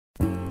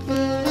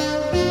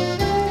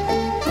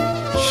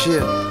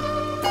shit.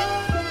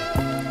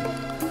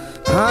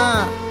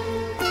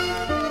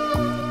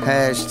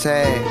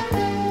 Hashtag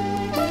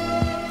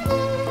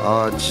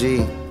RG.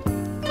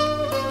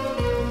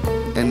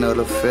 You know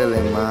the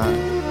feeling, man.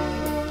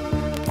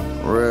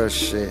 Real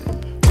shit.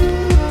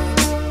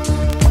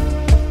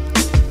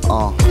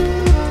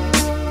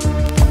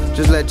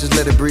 Just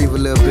let it breathe a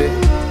little bit.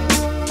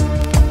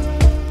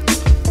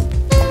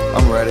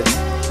 I'm ready.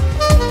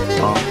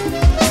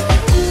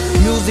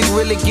 Music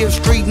really gives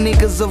street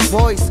niggas a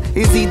voice.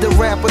 It's either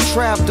rap or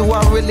trap, do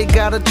I really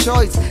got a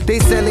choice? They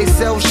sell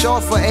themselves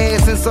short for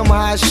ads and some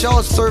high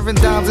shorts, serving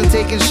dimes and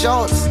taking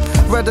shots.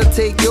 Rather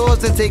take yours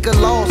than take a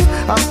loss.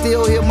 I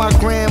still hear my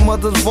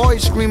grandmother's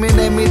voice screaming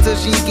at me till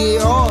she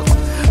get off.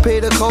 Pay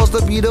the cost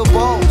to be the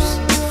boss,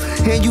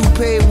 and you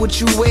pay what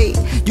you weigh,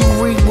 you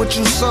reap what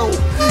you sow.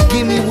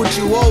 Give me what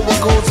you owe,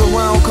 what goes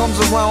around comes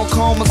around,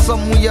 karma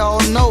something we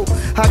all know.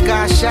 I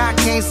got shot,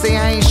 can't say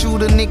I ain't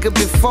shoot a nigga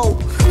before.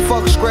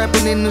 Fuck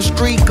scrapping in the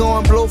street,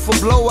 going blow for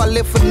blow. I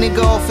lift a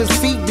nigga off his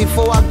feet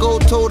before I go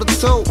toe to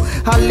toe.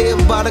 I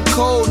live by the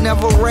code,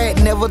 never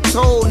rat, never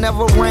told,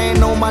 never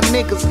ran on my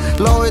niggas.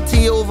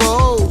 Loyalty over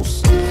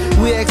O's.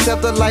 We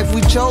accept the life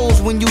we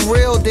chose. When you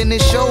real, then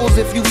it shows.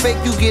 If you fake,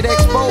 you get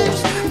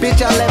exposed. Bitch,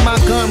 I let my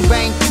gun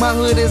bang. My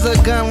hood is a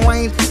gun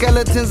range.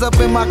 Skeletons up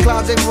in my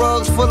closet,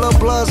 rugs full of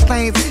blood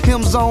stains.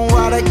 Hymns on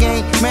Rider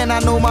Gang. Man, I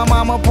know my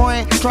mama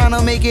praying, trying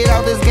to make it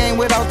out this game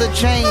without the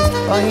chains.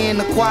 Or hearing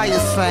the choir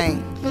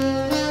sing.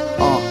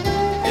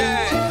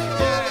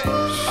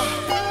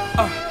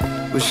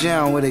 But she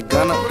on with it,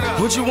 gunna.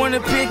 Would you want a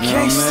big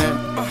case?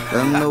 Man, let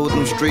them know what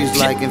them streets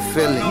like in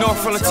Philly.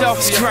 North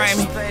Philadelphia,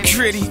 grimy,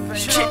 gritty.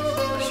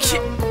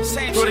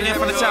 Put it in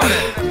from the top.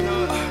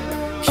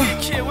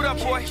 Kid, what up,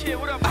 boy?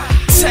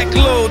 Tech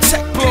load,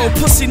 tech blow,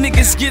 pussy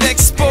niggas get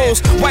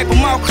exposed. Wipe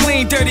them out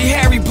clean, dirty,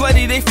 hairy,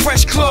 bloody, they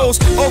fresh clothes.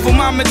 Over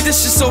my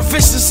dishes so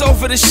vicious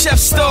over the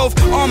chef's stove.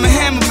 Arm and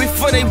hammer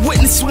before they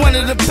witness one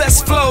of the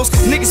best flows.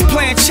 Niggas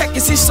playing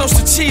checkers, he's so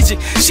strategic.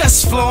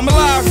 Chest flow, I'm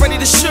alive, ready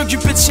to shoot you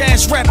bitch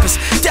ass rappers.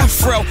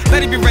 Death row,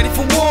 better be ready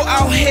for war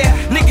out here.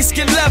 Niggas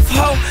get left,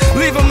 ho.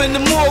 Leave him in the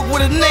morgue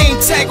with a name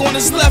tag on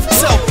his left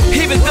toe.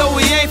 Even though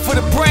he ain't for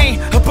the brain,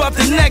 above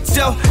the neck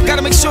though.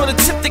 Gotta make sure the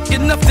tip thick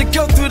enough to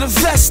go through the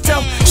vest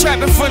though.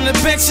 Trapping from the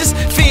benches,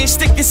 fiends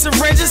sticking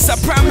syringes. I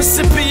promise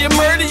to be a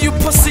murder, you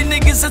pussy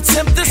niggas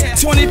attempt this.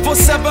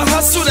 24/7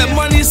 hustle, that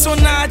money's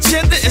on our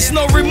agenda. It's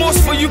no remorse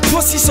for you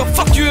pussy, so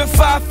fuck you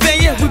if I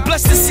offend ya. We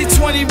blessed to see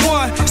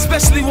 21,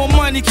 especially when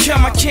money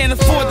come. I can't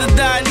afford to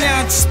die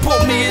now, just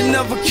bought me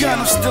another gun.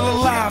 I'm still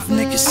alive,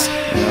 niggas.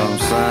 You know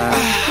what I'm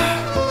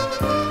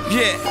saying?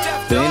 Yeah.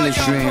 The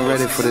industry ain't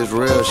ready for this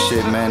real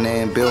shit, man.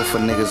 They ain't built for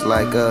niggas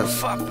like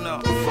us.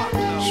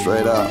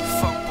 Straight up.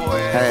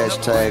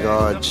 Hashtag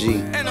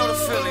RG.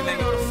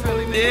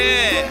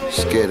 Yeah.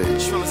 Let's get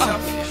it.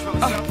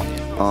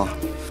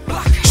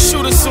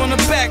 Shoot us on the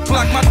back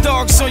block, my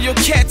dog's on your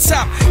cat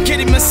top. Get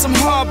him in some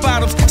hard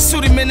bottoms,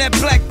 suit him in that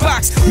black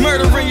box.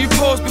 Murdering you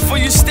pose before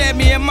you stab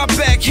me in my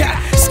back.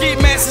 Ski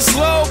mask is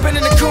low, been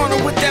in the corner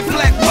with that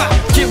black wop.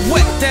 Get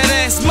wet, that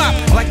ass mop,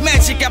 like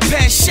magic I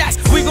pass shots.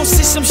 We gon'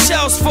 see some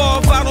shells fall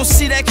if I don't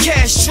see that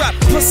cash drop.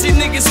 Pussy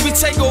niggas, we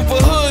take over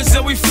hoods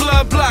and we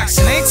flood blocks.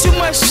 And ain't too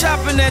much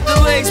chopping at the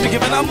legs, we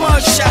giving our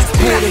mud shots.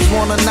 Haters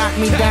wanna knock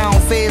me down,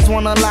 feds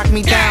wanna lock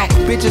me down.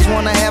 Bitches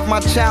wanna have my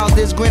child,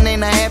 this grin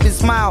ain't a happy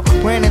smile.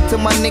 Ran into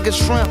my nigga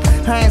Shrimp,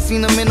 I ain't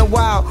seen him in a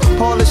while.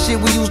 All the shit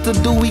we used to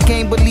do, we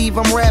can't believe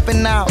I'm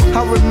rapping now.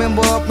 I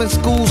remember up in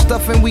school,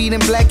 stuffing weed in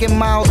Black and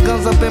Miles,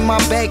 guns up in my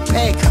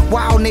backpack.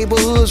 Wild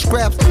neighborhood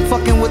scraps,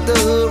 fucking with the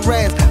hood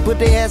rats. But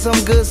they had some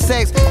good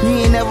sex, you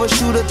ain't never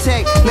shoot a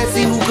tech. Let's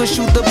see who could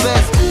shoot the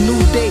best.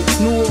 New date,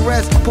 new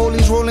arrest,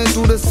 police rolling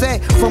through the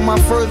set. From my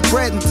first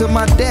breath until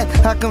my death,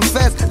 I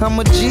confess I'm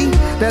a G,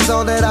 that's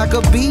all that I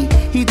could be.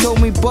 He told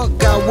me Buck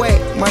got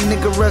whacked, my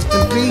nigga rest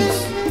in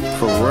peace.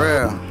 For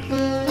real.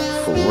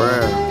 For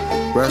real.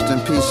 Rest in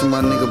peace to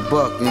my nigga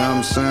Buck, you know what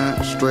I'm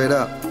saying? Straight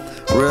up.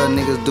 Real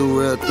niggas do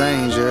real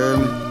things, you heard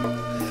me?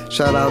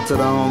 Shout out to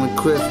the homie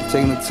Chris for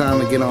taking the time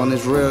to get on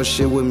this real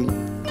shit with me.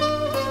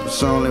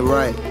 It's only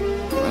right.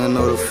 I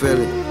know the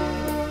feeling.